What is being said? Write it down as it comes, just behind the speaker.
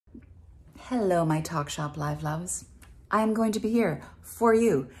Hello, my Talkshop Live loves. I am going to be here for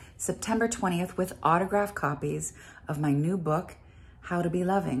you September 20th with autographed copies of my new book, How to Be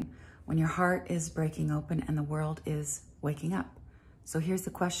Loving, when your heart is breaking open and the world is waking up. So here's the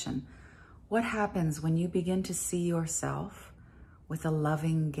question. What happens when you begin to see yourself with a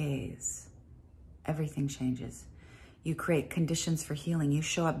loving gaze? Everything changes. You create conditions for healing. You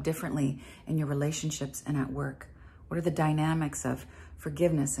show up differently in your relationships and at work. What are the dynamics of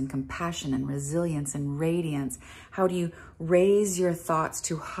forgiveness and compassion and resilience and radiance? How do you raise your thoughts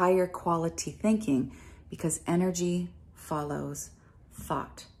to higher quality thinking? Because energy follows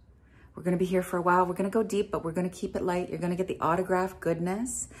thought. We're going to be here for a while. We're going to go deep, but we're going to keep it light. You're going to get the autograph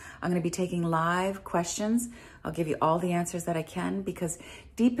goodness. I'm going to be taking live questions. I'll give you all the answers that I can, because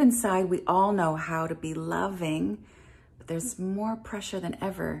deep inside, we all know how to be loving, but there's more pressure than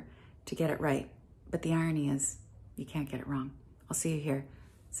ever to get it right. But the irony is, you can't get it wrong. I'll see you here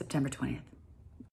September 20th.